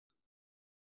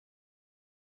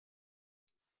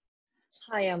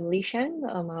Hi, I'm Li Shen.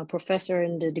 I'm a professor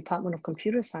in the Department of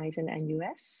Computer Science in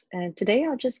NUS. And today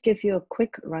I'll just give you a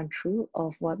quick run through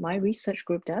of what my research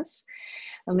group does.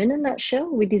 In a nutshell,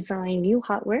 we design new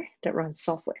hardware that runs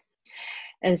software.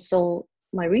 And so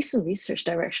my recent research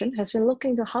direction has been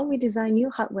looking to how we design new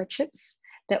hardware chips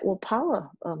that will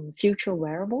power future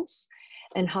wearables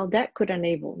and how that could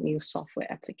enable new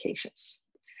software applications.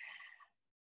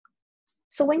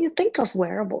 So when you think of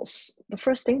wearables, the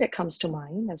first thing that comes to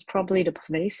mind is probably the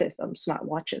pervasive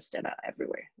smartwatches that are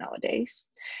everywhere nowadays.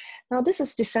 Now this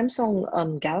is the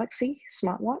Samsung Galaxy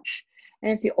smartwatch.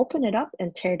 And if you open it up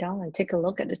and tear down and take a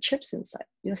look at the chips inside,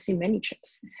 you'll see many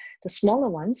chips. The smaller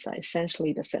ones are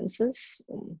essentially the sensors,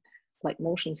 like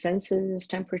motion sensors,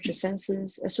 temperature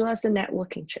sensors, as well as the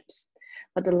networking chips.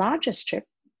 But the largest chip,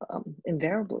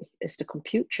 invariably, is the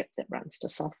compute chip that runs the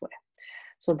software.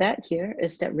 So that here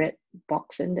is that red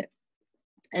box in there.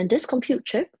 And this compute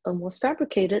chip was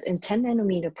fabricated in 10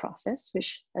 nanometer process,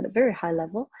 which at a very high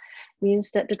level means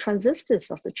that the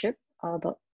transistors of the chip are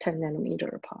about 10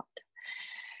 nanometer apart.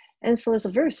 And so it's a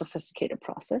very sophisticated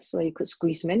process where you could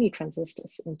squeeze many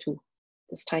transistors into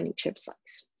this tiny chip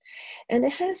size. And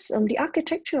it has the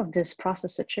architecture of this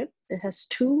processor chip. It has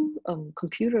two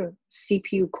computer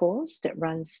CPU cores that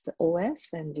runs the OS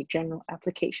and the general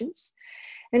applications.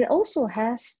 And it also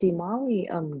has the Mali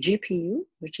GPU,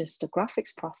 which is the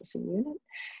graphics processing unit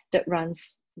that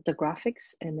runs the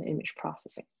graphics and the image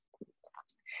processing.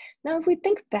 Now, if we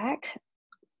think back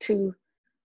to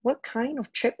what kind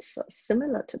of chips are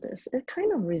similar to this, it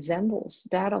kind of resembles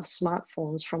that of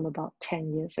smartphones from about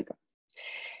 10 years ago.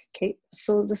 Okay,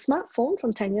 so the smartphone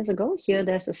from 10 years ago, here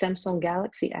there's a Samsung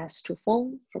Galaxy S2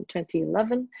 phone from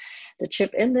 2011. The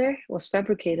chip in there was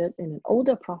fabricated in an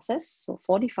older process, so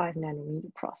 45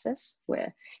 nanometer process,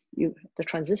 where the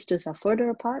transistors are further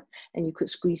apart and you could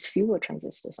squeeze fewer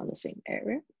transistors on the same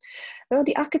area. Well,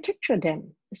 the architecture then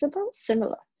is about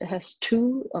similar. It has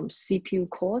two CPU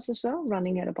cores as well,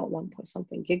 running at about 1 point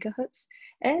something gigahertz,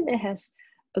 and it has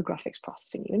a graphics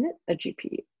processing unit, a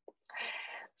GPU.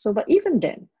 So, but even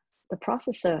then, the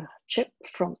processor chip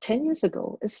from 10 years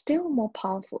ago is still more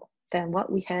powerful than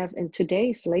what we have in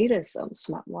today's latest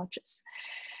smartwatches.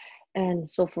 And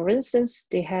so, for instance,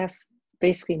 they have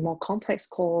basically more complex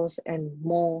cores and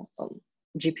more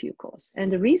GPU cores.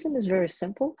 And the reason is very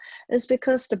simple, is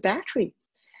because the battery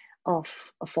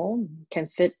of a phone can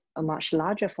fit a much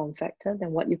larger form factor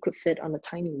than what you could fit on a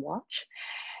tiny watch.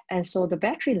 And so the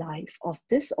battery life of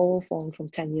this old phone from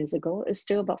 10 years ago is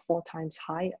still about 4 times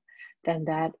higher than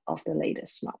that of the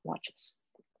latest smartwatches.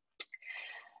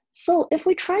 So if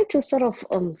we try to sort of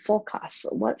forecast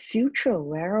what future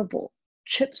wearable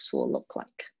chips will look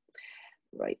like,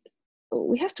 right?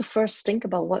 We have to first think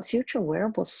about what future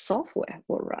wearable software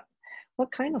will run.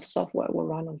 What kind of software will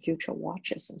run on future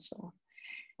watches and so on.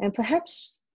 And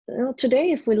perhaps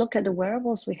today, if we look at the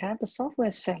wearables we have, the software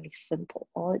is fairly simple.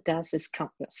 All it does is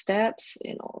count your steps,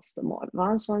 the more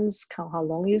advanced ones, count how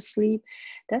long you sleep.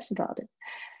 That's about it.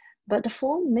 But the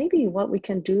phone, maybe what we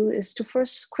can do is to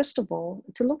first crystal ball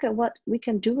to look at what we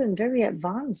can do in very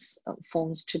advanced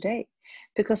phones today,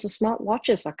 because the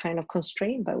smartwatches are kind of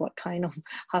constrained by what kind of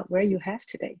hardware you have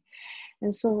today.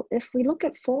 And so if we look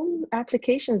at phone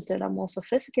applications that are more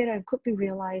sophisticated and could be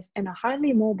realized and are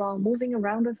highly mobile, moving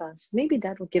around with us, maybe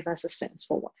that will give us a sense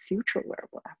for what future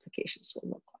wearable applications will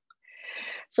look like.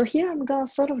 So here I'm going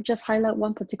to sort of just highlight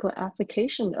one particular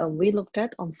application we looked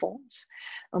at on phones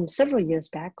several years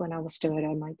back when I was still at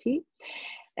MIT.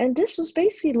 And this was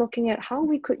basically looking at how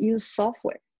we could use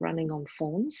software running on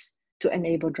phones to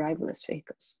enable driverless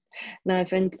vehicles. Now,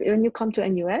 when you come to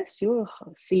NUS, you'll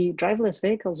see driverless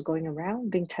vehicles going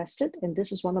around being tested. And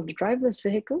this is one of the driverless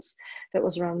vehicles that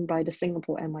was run by the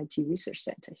Singapore MIT Research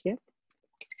Center here.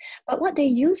 But what they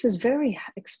use is very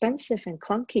expensive and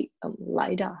clunky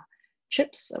LiDAR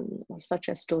chips, such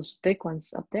as those big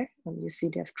ones up there. You see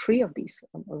they have 3 of these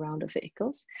around the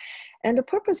vehicles. And the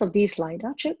purpose of these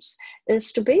LiDAR chips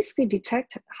is to basically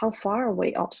detect how far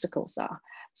away obstacles are.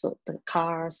 So the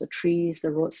cars, the trees,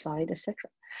 the roadside, etc.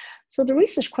 So the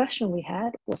research question we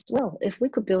had was, well, if we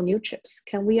could build new chips,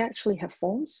 can we actually have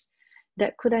phones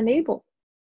that could enable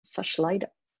such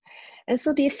LiDAR? And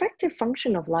so the effective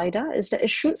function of LiDAR is that it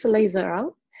shoots a laser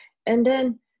out, and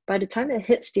then by the time it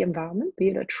hits the environment, be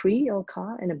it a tree or a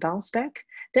car, and it bounces back,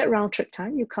 that round trip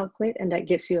time you calculate, and that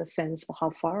gives you a sense for how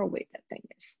far away that thing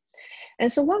is. And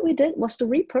so what we did was to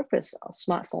repurpose our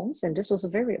smartphones, and this was a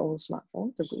very old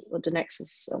smartphone, the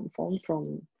Nexus phone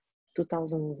from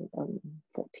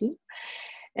 2014.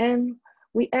 And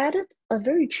we added a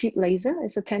very cheap laser.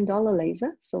 It's a $10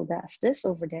 laser. So that's this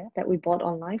over there that we bought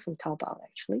online from Taobao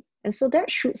actually. And so that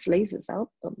shoots lasers out,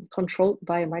 controlled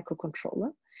by a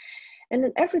microcontroller. And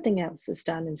then everything else is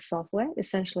done in software,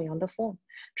 essentially on the phone,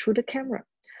 through the camera.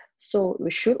 So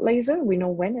we shoot laser, we know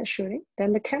when it's shooting.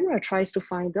 Then the camera tries to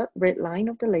find the red line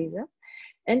of the laser,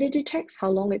 and it detects how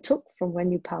long it took from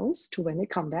when you pause to when it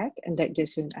come back, and that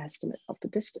gives you an estimate of the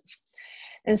distance.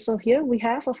 And so here we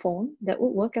have a phone that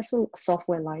would work as a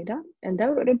software LiDAR, and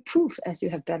that would improve as you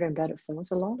have better and better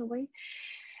phones along the way.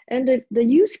 And the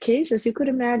use case is you could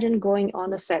imagine going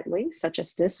on a Segway, such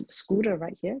as this scooter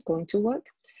right here, going to work.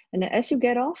 And as you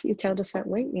get off, you tell the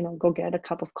Segway, go get a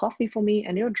cup of coffee for me,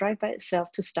 and it'll drive by itself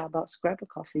to Starbucks, grab a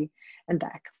coffee, and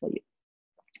back for you.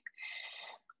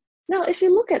 Now, if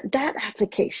you look at that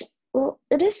application, well,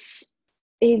 it is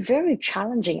a very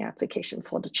challenging application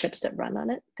for the chips that run on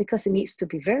it because it needs to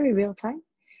be very real time,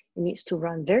 it needs to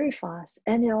run very fast,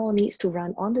 and it all needs to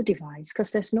run on the device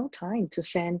because there's no time to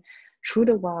send through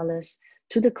the wireless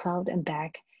to the cloud and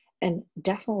back. And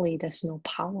definitely there's no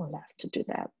power left to do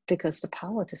that because the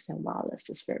power to send wireless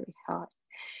is very high.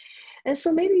 And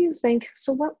so maybe you think,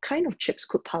 so what kind of chips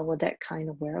could power that kind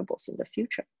of wearables in the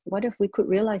future? What if we could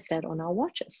realize that on our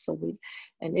watches?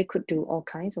 And it could do all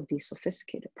kinds of these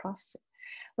sophisticated processing.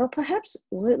 Well, perhaps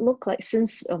what it look like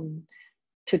since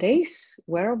today's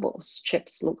wearables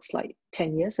chips looks like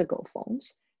 10 years ago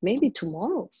phones, maybe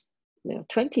tomorrow's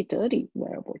 2030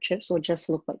 wearable chips will just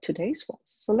look like today's phones.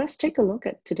 So let's take a look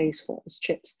at today's phones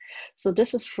chips. So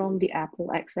this is from the Apple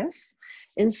XS.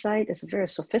 Inside is a very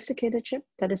sophisticated chip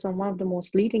that is on one of the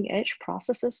most leading edge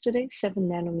processors today, 7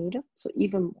 nanometer, so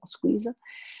even more squeezer.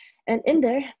 And in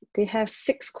there, they have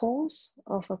 6 cores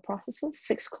of a processor,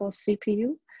 6 core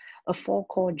CPU, a 4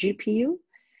 core GPU,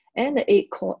 and an 8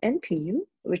 core NPU,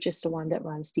 which is the one that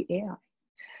runs the AI.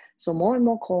 So more and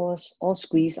more cores all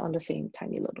squeezed on the same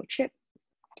tiny little chip.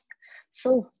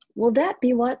 So will that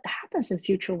be what happens in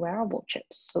future wearable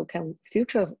chips? So can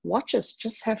future watches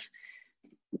just have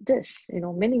this,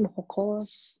 many more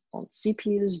cores on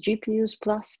CPUs, GPUs,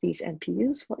 plus these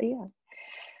NPUs for AI?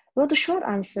 Well, the short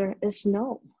answer is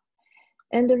no.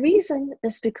 And the reason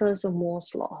is because of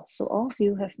Moore's law. So all of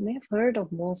you may have heard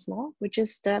of Moore's law, which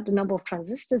is that the number of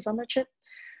transistors on the chip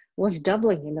was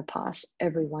doubling in the past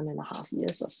every 1.5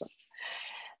 years or so.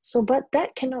 But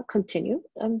that cannot continue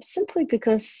simply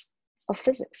because of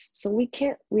physics. So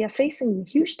we are facing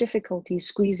huge difficulties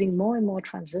squeezing more and more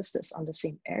transistors on the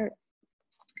same area.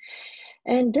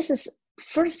 And this is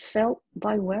first felt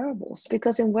by wearables,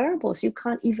 because in wearables, you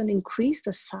can't even increase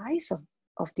the size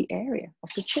of the area, of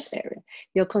the chip area.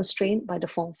 You're constrained by the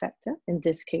form factor, in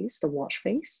this case, the watch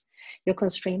face. You're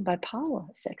constrained by power,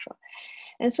 etc.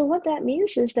 And so what that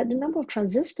means is that the number of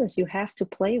transistors you have to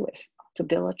play with to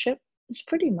build a chip is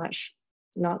pretty much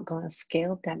not going to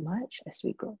scale that much as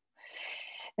we grow.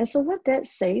 And so what that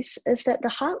says is that the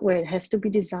hardware has to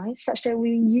be designed such that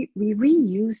we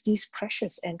reuse these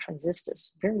precious N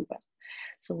transistors very well.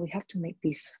 So we have to make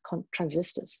these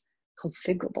transistors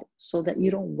configurable so that you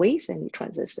don't waste any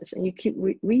transistors and you keep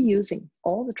reusing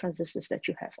all the transistors that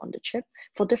you have on the chip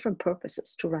for different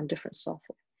purposes to run different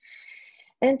software.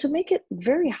 And to make it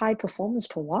very high performance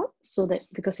per watt, so that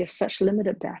because you have such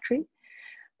limited battery,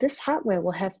 this hardware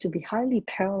will have to be highly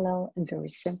parallel and very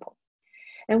simple.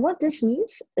 And what this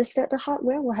means is that the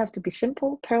hardware will have to be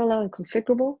simple, parallel, and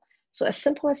configurable, so as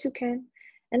simple as you can.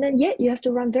 And then yet you have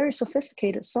to run very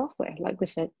sophisticated software, like we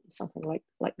said, something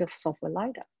like the software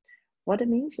LiDAR. What it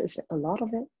means is that a lot of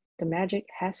it, the magic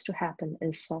has to happen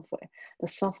in software. The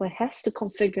software has to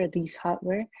configure these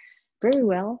hardware very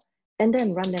well and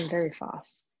then run them very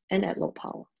fast and at low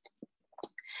power.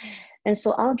 And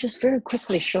so I'll just very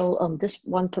quickly show this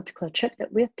one particular chip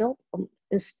that we've built.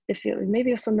 If maybe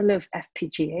you're familiar with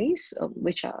FPGAs,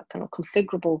 which are kind of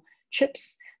configurable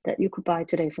chips that you could buy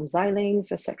today from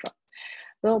Xilinx, etc.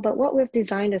 Well, but what we've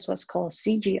designed is what's called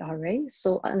CGRA.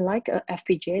 So unlike a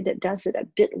FPGA that does it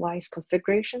at bitwise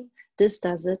configuration, this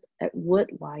does it at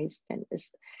word-wise,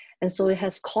 and so it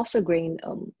has coarser grain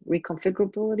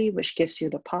reconfigurability, which gives you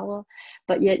the power,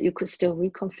 but yet you could still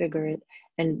reconfigure it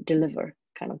and deliver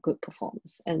kind of good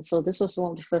performance. And so this was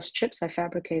one of the first chips I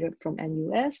fabricated from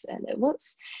NUS, and it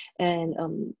works. And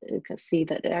you can see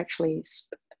that it actually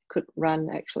could run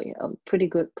pretty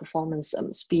good performance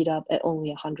speed up at only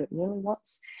 100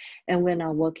 milliwatts. And we're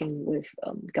now working with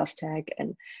GovTech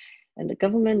and the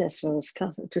government as well as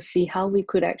to see how we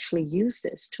could actually use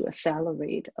this to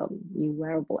accelerate new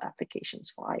wearable applications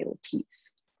for IoTs.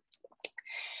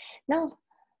 Now,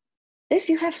 if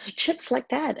you have chips like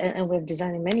that, and we're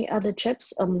designing many other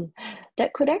chips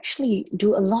that could actually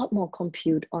do a lot more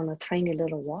compute on a tiny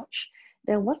little watch,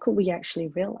 then what could we actually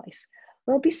realize?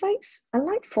 Well, besides,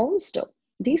 unlike phones though,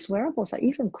 these wearables are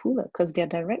even cooler because they're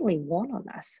directly worn on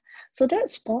us. So that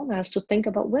spawned us to think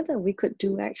about whether we could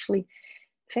do actually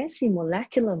fancy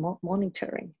molecular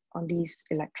monitoring on these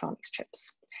electronics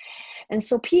chips. And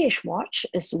so PH Watch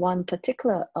is one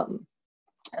particular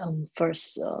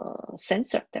first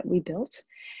sensor that we built.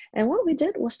 And what we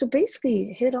did was to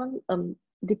basically hit on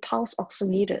the pulse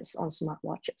oximeters on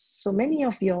smartwatches. So many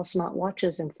of your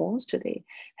smartwatches and phones today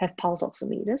have pulse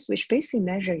oximeters, which basically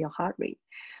measure your heart rate.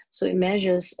 So it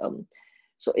measures,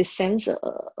 so it sends a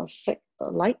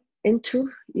light through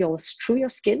your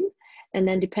skin, and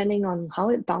then depending on how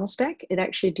it bounces back, it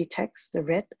actually detects the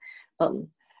red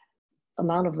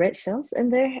amount of red cells in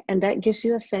there, and that gives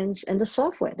you a sense, and the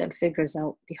software that figures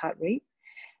out the heart rate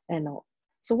and all.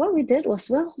 So what we did was,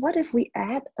 well, what if we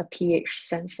add a pH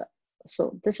sensor?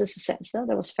 So this is a sensor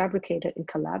that was fabricated in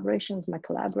collaboration with my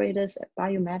collaborators at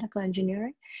biomedical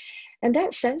engineering. And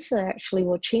that sensor actually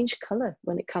will change color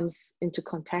when it comes into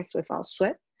contact with our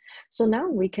sweat. So now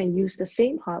we can use the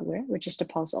same hardware, which is the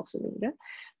pulse oximeter,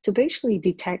 to basically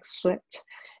detect sweat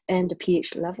and the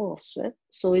pH level of sweat.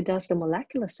 So it does the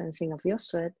molecular sensing of your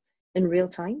sweat in real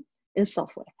time in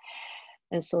software.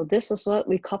 And so this is what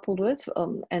we coupled with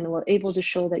and were able to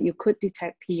show that you could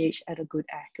detect pH at a good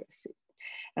accuracy.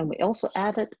 And we also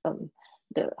added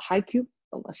the HiCube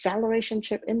acceleration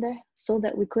chip in there so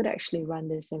that we could actually run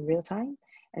this in real time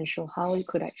and show how it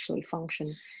could actually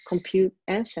function, compute,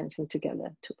 and sensing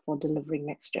together for delivering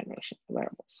next generation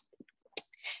wearables.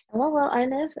 And what will I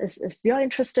know is if you're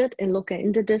interested in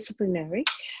looking interdisciplinary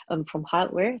from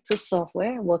hardware to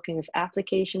software, working with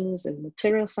applications and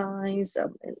material science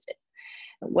and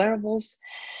wearables,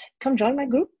 come join my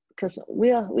group, because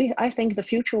I think the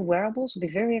future of wearables will be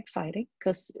very exciting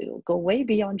because it will go way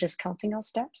beyond just counting our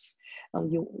steps.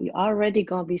 You already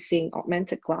going to be seeing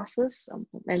augmented glasses,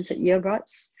 augmented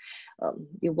earbuds.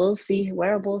 You will see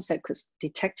wearables that could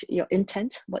detect your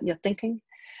intent, what you're thinking.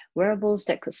 Wearables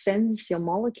that could sense your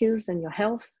molecules and your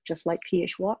health, just like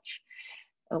PH Watch.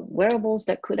 Wearables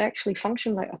that could actually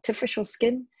function like artificial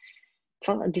skin,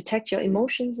 detect your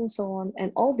emotions and so on.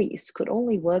 And all these could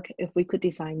only work if we could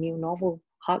design new novel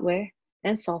hardware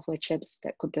and software chips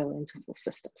that could build into full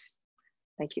systems.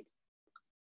 Thank you.